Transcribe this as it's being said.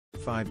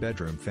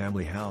5-bedroom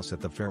family house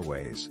at the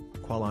Fairways,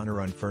 Kuala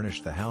are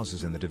unfurnished. The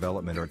houses in the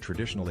development are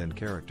traditional in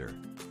character.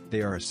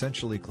 They are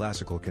essentially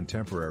classical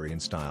contemporary in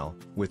style,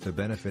 with the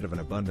benefit of an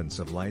abundance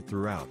of light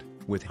throughout,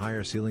 with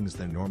higher ceilings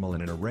than normal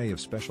and an array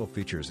of special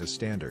features as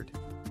standard.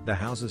 The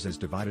houses is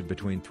divided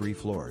between 3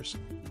 floors.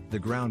 The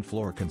ground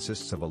floor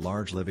consists of a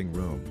large living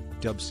room,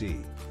 Dub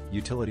C,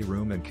 utility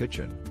room and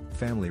kitchen,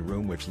 family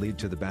room which lead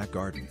to the back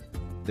garden.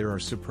 There are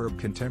superb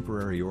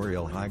contemporary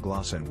Oriel high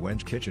gloss and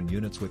Wench kitchen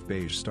units with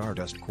beige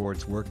Stardust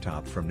quartz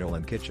worktop from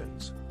Nolan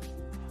Kitchens.